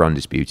 175 for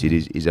undisputed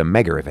is a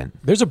mega event.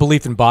 There's a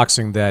belief in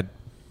boxing that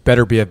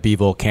Beterbiev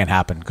Bivol can't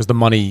happen because the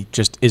money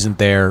just isn't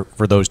there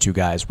for those two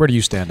guys. Where do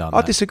you stand on that?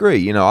 I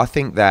disagree. I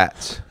think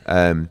that,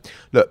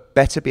 look,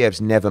 Beterbiev's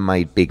never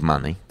made big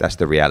money. That's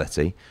the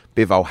reality.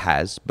 Bivol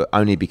has, but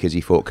only because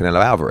he fought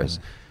Canelo Alvarez.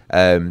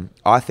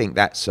 I think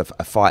that's a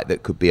fight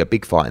that could be a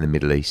big fight in the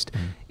Middle East.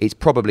 It's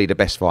probably the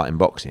best fight in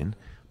boxing,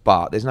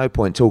 but there's no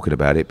point talking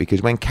about it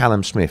because when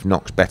Callum Smith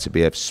knocks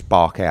Beterbiev's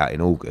spark out in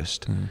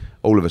August,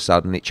 all of a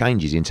sudden it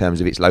changes in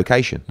terms of its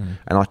location.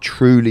 And I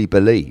truly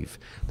believe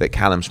that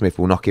Callum Smith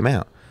will knock him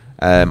out.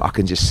 I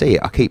can just see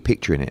it. I keep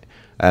picturing it.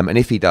 And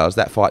if he does,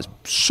 that fight's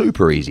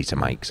super easy to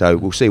make. So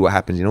we'll see what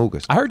happens in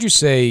August. I heard you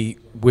say,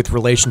 with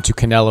relation to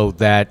Canelo,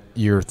 that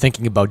you're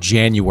thinking about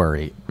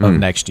January of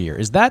next year.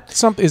 Is that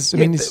something? Is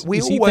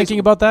he thinking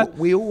about that?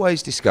 We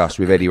always discuss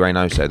with Eddie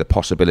Reynoso the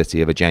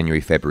possibility of a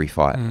January-February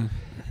fight.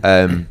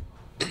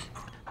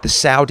 The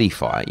Saudi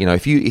fight,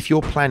 if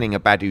you're planning a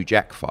Badu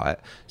Jack fight,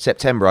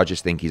 September I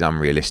just think is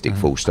unrealistic,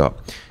 full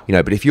stop.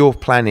 But if you're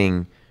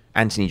planning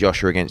Anthony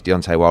Joshua against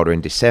Deontay Wilder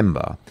in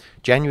December,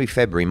 January,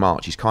 February,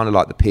 March is kind of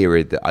like the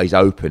period that is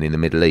open in the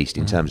Middle East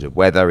in terms of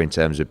weather, in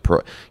terms of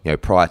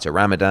prior to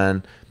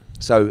Ramadan.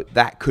 So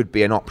that could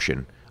be an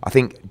option. I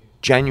think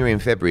January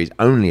and February is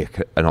only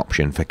an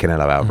option for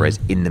Canelo Alvarez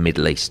in the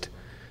Middle East.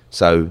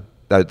 So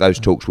those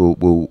talks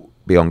will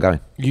be ongoing.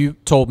 You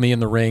told me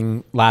in the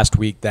ring last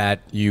week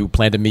that you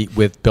plan to meet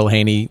with Bill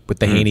Haney, with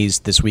the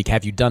Haneys this week.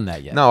 Have you done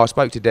that yet? No, I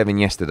spoke to Devin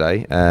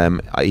yesterday.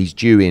 He's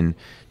due in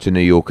to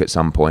New York at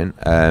some point.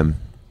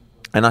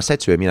 And I said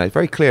to him,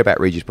 very clear about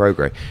Regis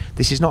Prograis.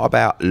 This is not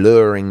about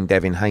luring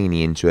Devin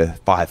Haney into a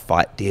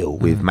 5-fight deal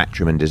with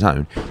Matchroom and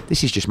DAZN.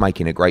 This is just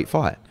making a great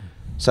fight.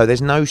 So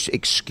there's no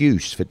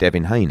excuse for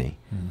Devin Haney.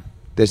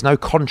 There's no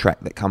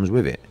contract that comes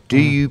with it. Do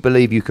you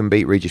believe you can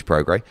beat Regis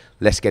Prograis?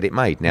 Let's get it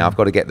made. Now I've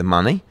got to get the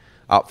money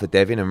up for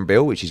Devin and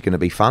Bill, which is going to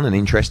be fun and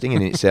interesting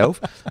in itself.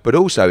 But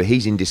also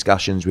he's in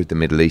discussions with the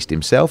Middle East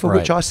himself, of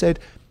which I said,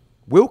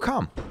 will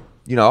come.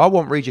 I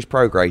want Regis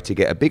Prograis to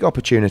get a big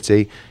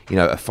opportunity,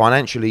 a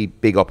financially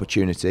big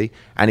opportunity.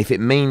 And if it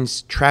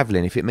means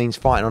travelling, if it means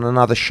fighting on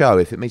another show,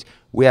 if it means,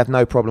 we have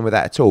no problem with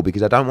that at all,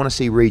 because I don't want to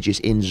see Regis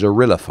in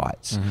Zorilla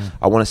fights.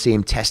 I want to see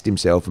him test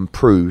himself and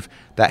prove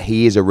that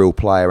he is a real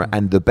player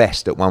and the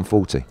best at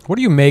 140. What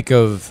do you make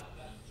of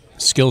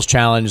Skills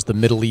Challenge, the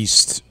Middle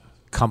East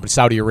company,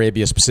 Saudi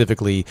Arabia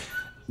specifically,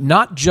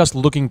 not just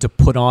looking to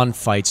put on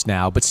fights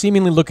now, but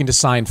seemingly looking to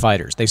sign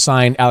fighters? They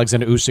signed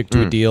Alexander Usyk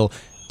to a deal.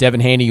 Devin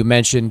Haney, you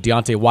mentioned.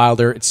 Deontay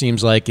Wilder, it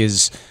seems like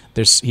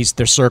they're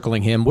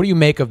circling him. What do you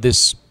make of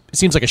this? It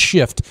seems like a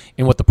shift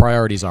in what the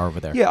priorities are over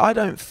there. Yeah, I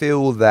don't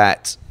feel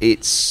that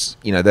it's,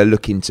 they're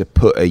looking to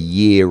put a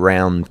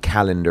year-round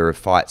calendar of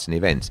fights and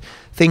events.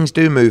 Things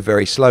do move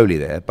very slowly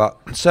there, but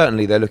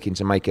certainly they're looking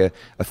to make a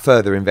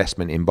further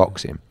investment in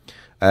boxing.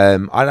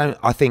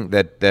 I think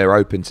that they're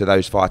open to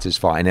those fighters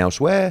fighting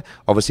elsewhere.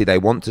 Obviously, they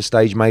want to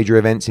stage major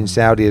events in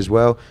Saudi as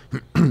well.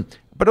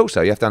 But also,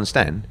 you have to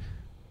understand,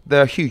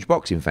 they're huge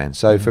boxing fans.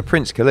 So for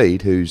Prince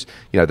Khalid, who's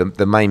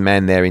the main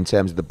man there in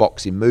terms of the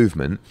boxing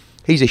movement,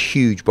 He's a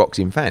huge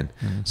boxing fan.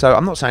 So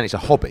I'm not saying it's a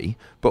hobby,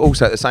 but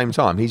also at the same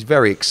time, he's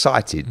very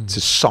excited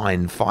to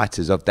sign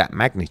fighters of that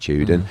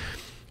magnitude. And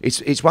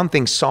it's one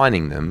thing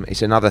signing them,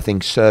 it's another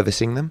thing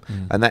servicing them.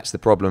 And that's the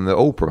problem that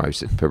all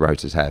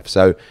promoters have.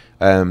 So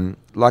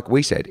like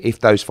we said, if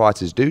those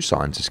fighters do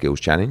sign to Skills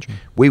Challenge,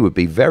 we would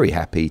be very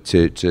happy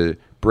to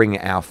bring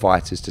our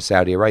fighters to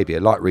Saudi Arabia,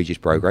 like Regis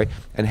Prograis,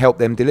 and help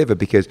them deliver.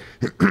 Because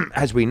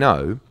as we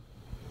know,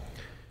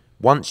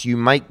 once you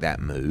make that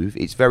move,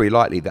 it's very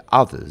likely that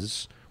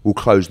others will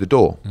close the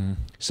door.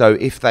 So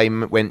if they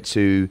went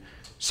to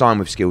sign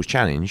with Skills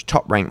Challenge,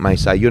 Top Rank may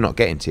say, you're not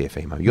getting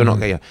Teofimo. You're not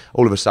getting...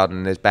 All of a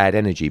sudden, there's bad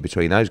energy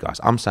between those guys.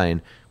 I'm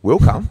saying, we'll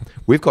come.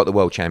 We've got the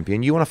world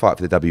champion. You want to fight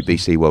for the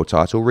WBC world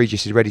title.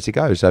 Regis is ready to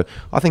go. So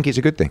I think it's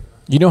a good thing.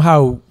 You know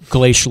how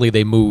glacially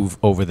they move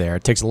over there?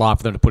 It takes a lot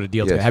for them to put a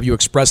deal together. Have you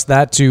expressed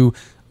that to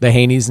the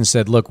Haneys and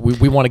said, look,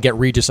 we want to get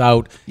Regis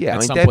out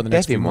at some point in the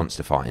next few months? Devin wants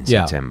to fight in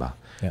September.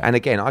 Yeah. And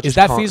again, is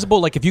that feasible?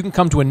 Like, if you can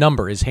come to a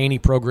number, is Haney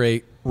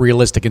Prograis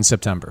realistic in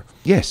September?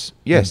 Yes,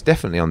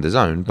 definitely on the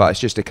zone. But it's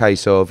just a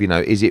case of,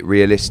 is it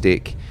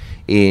realistic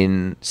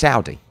in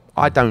Saudi?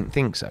 I don't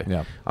think so.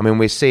 Yeah. I mean,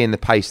 we're seeing the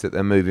pace that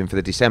they're moving for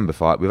the December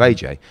fight with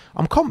AJ.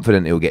 I'm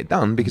confident it'll get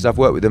done because I've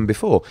worked with them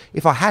before.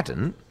 If I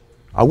hadn't,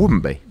 I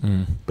wouldn't be.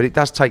 But it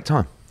does take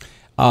time.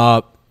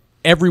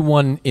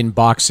 Everyone in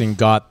boxing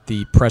got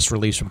the press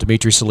release from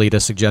Dimitri Salita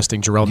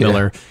suggesting Jarrell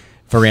Miller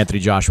for Anthony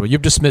Joshua.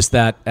 You've dismissed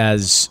that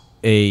as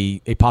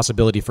a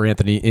possibility for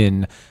Anthony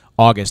in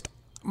August.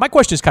 My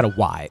question is kind of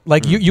why.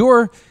 Like,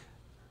 you're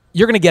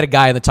going to get a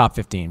guy in the top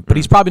 15, but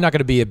he's probably not going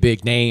to be a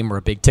big name or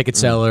a big ticket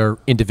seller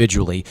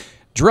individually.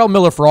 Jarrell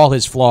Miller, for all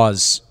his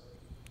flaws,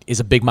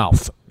 is a big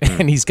mouth,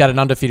 and he's got an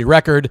undefeated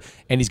record,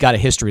 and he's got a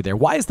history there.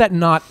 Why is that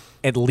not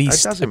at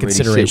least a consideration? It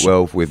doesn't really sit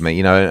well with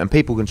me, and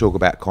people can talk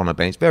about Conor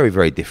Benn. It's very,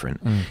 very different.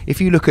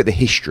 If you look at the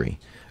history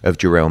of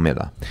Jarrell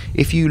Miller,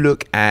 if you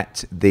look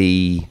at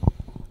the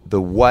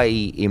way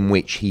in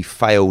which he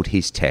failed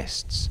his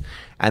tests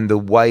and the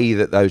way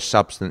that those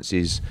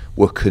substances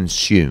were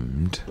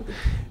consumed,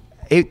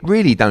 it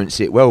really don't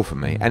sit well for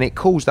me. And it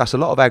caused us a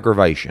lot of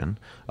aggravation,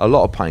 a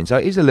lot of pain. So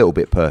it is a little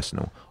bit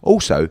personal.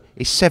 Also,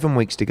 it's 7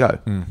 weeks to go.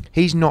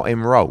 He's not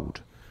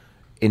enrolled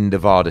in the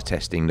VADA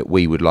testing that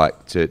we would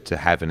like to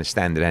have in a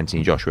standard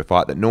Anthony Joshua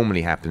fight that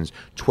normally happens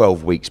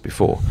 12 weeks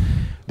before.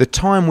 The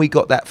time we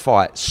got that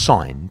fight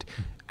signed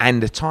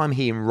and the time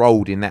he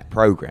enrolled in that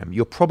program,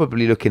 you're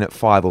probably looking at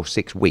 5 or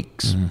 6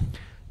 weeks.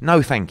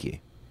 No, thank you,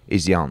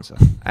 is the answer.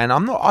 And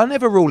I'll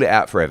never rule it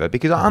out forever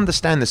because I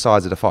understand the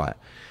size of the fight.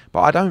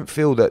 But I don't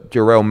feel that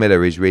Jarrell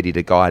Miller is really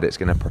the guy that's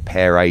going to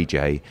prepare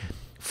AJ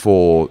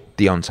for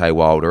Deontay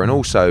Wilder and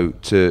also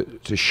to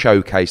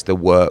showcase the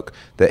work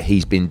that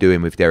he's been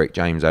doing with Derek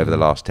James over the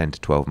last 10 to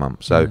 12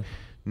 months. So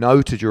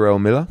no to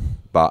Jarrell Miller,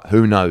 but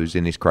who knows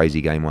in this crazy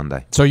game one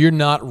day. So you're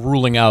not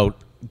ruling out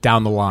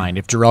down the line,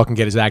 if Jarrell can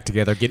get his act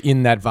together, get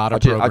in that VADA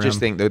program. I just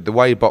think that the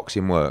way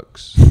boxing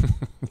works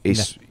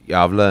is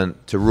I've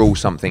learned to rule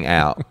something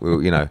out.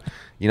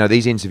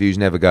 These interviews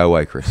never go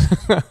away, Chris.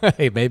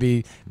 Hey,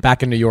 maybe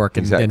back in New York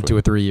in 2 or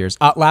 3 years.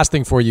 Last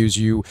thing for you is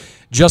you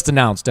just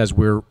announced, as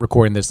we're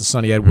recording this, the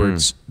Sonny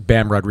Edwards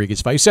Bam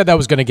Rodriguez fight. You said that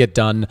was going to get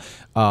done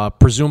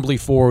presumably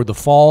for the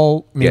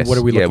fall. I mean, yes. What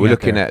are we looking at? We're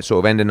looking at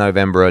sort of end of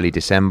November, early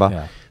December.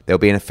 Yeah. There'll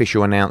be an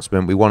official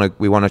announcement. We want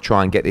to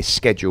try and get this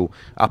schedule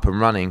up and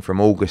running from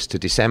August to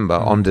December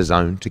on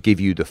DAZN to give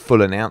you the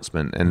full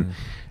announcement, and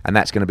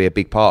that's going to be a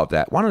big part of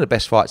that. One of the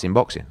best fights in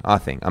boxing, I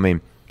think. I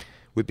mean,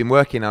 we've been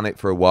working on it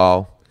for a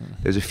while.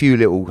 There's a few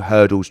little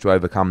hurdles to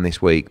overcome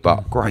this week,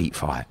 but great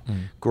fight.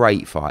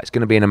 Great fight. It's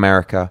going to be in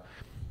America.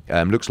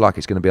 Looks like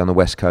it's going to be on the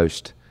West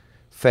Coast.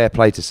 Fair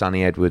play to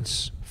Sonny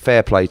Edwards.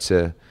 Fair play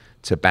to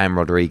Bam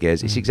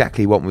Rodriguez. It's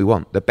exactly what we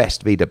want. The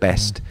best be the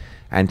best.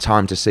 And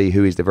time to see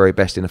who is the very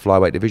best in the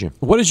flyweight division.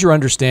 What is your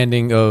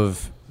understanding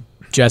of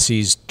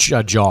Jesse's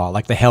jaw,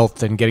 like the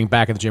health and getting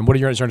back in the gym? What are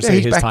you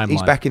understanding his timeline?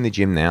 He's back in the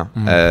gym now.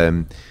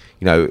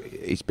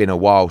 It's been a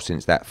while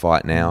since that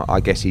fight now. I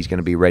guess he's going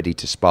to be ready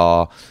to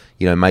spar,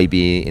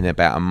 maybe in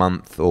about a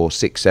month or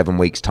 6-7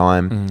 weeks'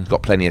 time. He's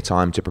got plenty of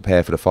time to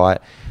prepare for the fight.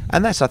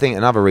 And that's, I think,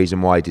 another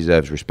reason why he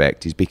deserves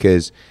respect is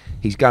because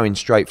he's going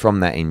straight from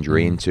that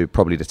injury into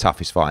probably the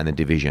toughest fight in the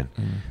division.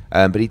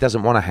 But he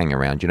doesn't want to hang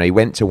around. He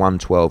went to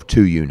 112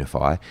 to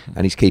unify,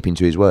 and he's keeping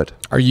to his word.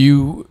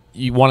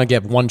 You want to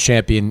get one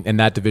champion in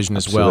that division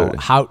as well.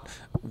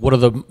 What are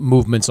the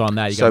movements on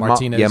that? You got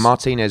Martinez?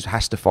 Martinez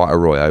has to fight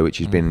Arroyo, which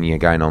has been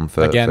going on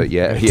for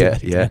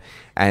Again?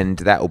 And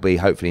that will be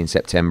hopefully in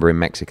September in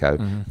Mexico.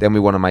 Then we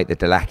want to make the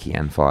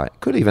Delakian fight.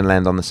 Could even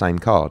land on the same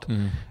card.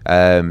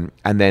 And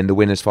then the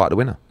winners fight the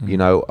winner.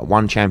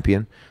 One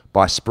champion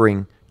by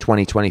spring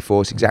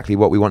 2024 is exactly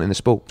what we want in the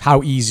sport.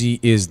 How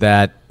easy is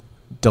that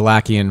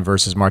Delakian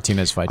versus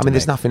Martinez fight?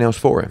 There's nothing else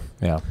for him.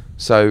 Yeah.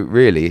 So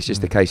really, it's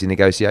just a case of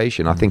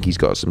negotiation. I think he's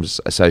got some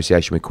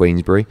association with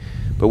Queensbury,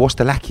 but what's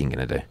Delakian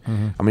going to do?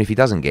 If he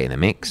doesn't get in the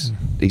mix,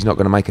 he's not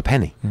going to make a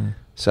penny.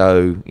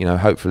 So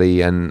hopefully,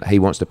 and he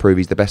wants to prove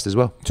he's the best as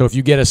well. So if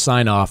you get a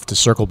sign off, to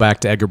circle back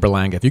to Edgar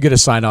Berlanga, if you get a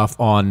sign off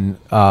on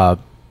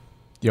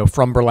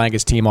from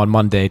Berlanga's team on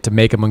Monday to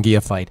make a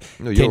Munguia fight.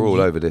 No, you're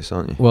all over this,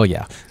 aren't you? Well,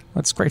 yeah.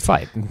 That's a great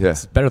fight. Yeah.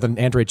 It's better than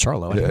Andre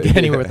Charlo. I didn't get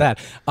anywhere with that.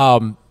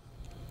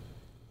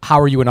 How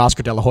are you and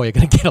Oscar De La Hoya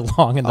going to get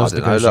along in those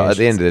negotiations? Look, at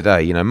the end of the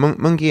day,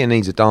 Munguia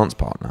needs a dance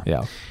partner.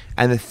 Yeah.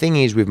 And the thing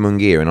is with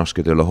Munguia and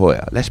Oscar De La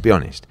Hoya, let's be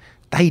honest,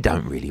 they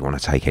don't really want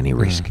to take any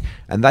risk.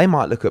 And they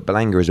might look at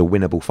Berlanga as a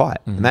winnable fight.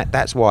 And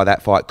that's why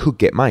that fight could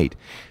get made.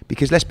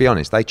 Because let's be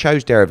honest, they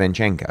chose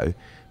Derevyanchenko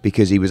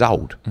because he was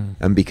old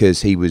and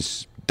because he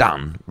was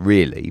done,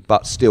 really,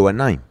 but still a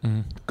name.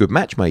 Good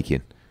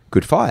matchmaking,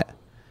 good fight.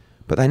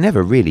 But they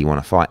never really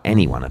want to fight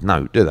anyone of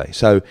note, do they?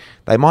 So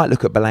they might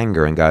look at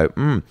Berlanga and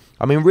go,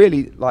 I mean,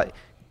 really, like,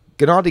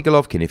 Gennady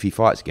Golovkin, if he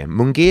fights again,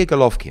 Munguia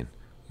Golovkin,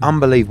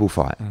 unbelievable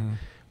fight.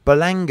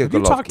 Berlanga Golovkin. Have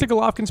you talked to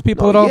Golovkin's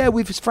people at all? Yeah,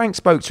 Frank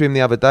spoke to him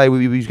the other day.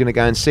 We was going to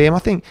go and see him. I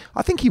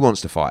think he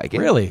wants to fight again.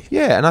 Really?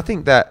 Yeah, and I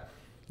think that,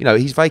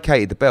 he's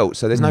vacated the belt,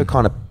 so there's no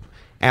kind of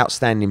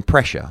outstanding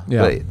pressure.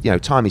 Yeah.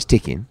 But, time is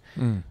ticking.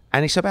 And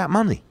it's about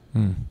money.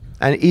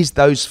 And is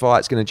those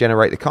fights going to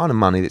generate the kind of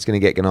money that's going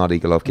to get Gennady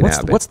Golovkin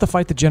out of it? What's the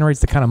fight that generates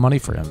the kind of money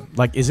for him?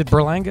 Like, is it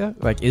Berlanga?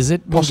 Like, is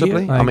it Munguia?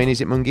 Possibly. Like, I mean,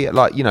 is it Munguia?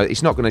 Like,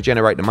 it's not going to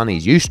generate the money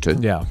he's used to.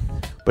 Yeah.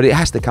 But it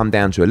has to come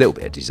down to a little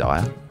bit of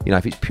desire.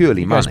 If it's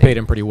purely money. You guys paid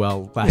him pretty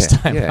well last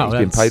time. Yeah, he's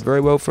been paid very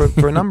well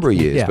for a number of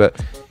years. Yeah.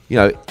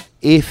 But,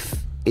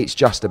 if it's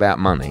just about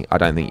money, I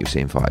don't think you'll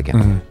see him fight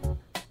again.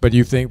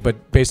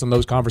 But based on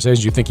those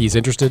conversations, you think he's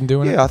interested in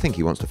doing it? Yeah, I think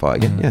he wants to fight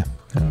again,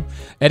 yeah.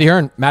 Eddie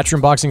Hearn,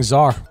 Matchroom Boxing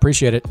czar.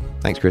 Appreciate it.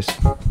 Thanks, Chris.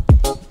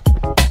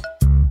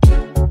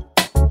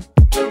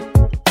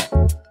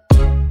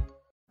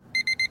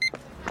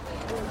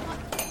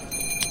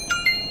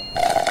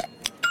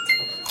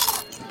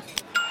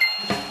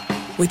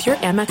 With your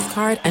Amex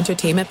card,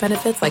 entertainment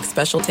benefits like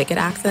special ticket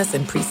access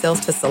and pre-sales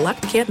to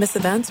select can't-miss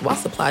events while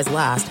supplies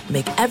last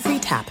make every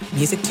tap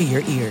music to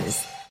your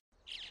ears.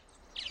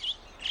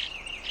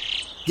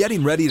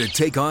 Getting ready to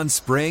take on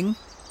spring?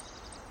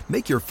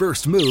 Make your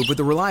first move with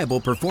the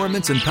reliable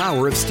performance and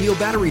power of Steel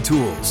battery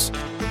tools.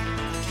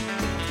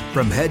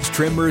 From hedge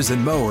trimmers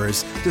and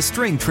mowers to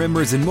string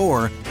trimmers and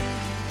more,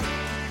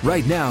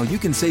 right now you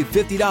can save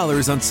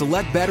 $50 on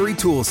select battery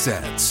tool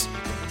sets.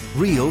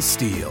 Real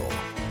Steel.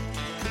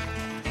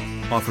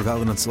 Offer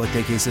valid on select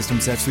AK system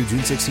sets through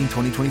June 16,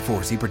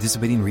 2024. See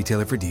participating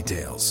retailer for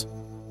details.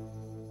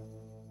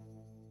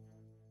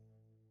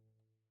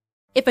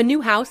 If a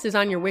new house is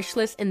on your wish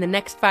list in the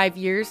next 5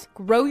 years,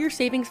 grow your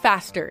savings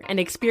faster and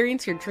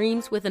experience your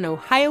dreams with an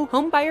Ohio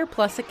Homebuyer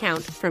Plus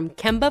account from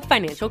Kemba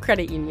Financial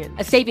Credit Union.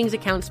 A savings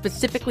account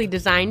specifically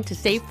designed to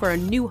save for a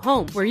new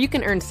home, where you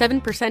can earn 7%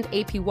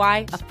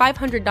 APY,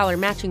 a $500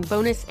 matching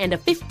bonus, and a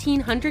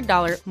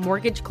 $1,500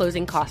 mortgage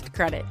closing cost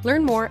credit.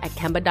 Learn more at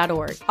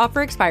Kemba.org.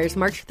 Offer expires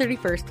March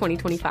 31st,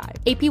 2025.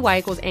 APY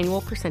equals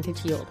annual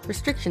percentage yield.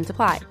 Restrictions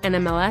apply.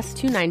 NMLS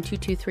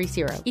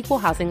 292230. Equal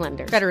housing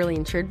lender. Federally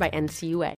insured by NCUA.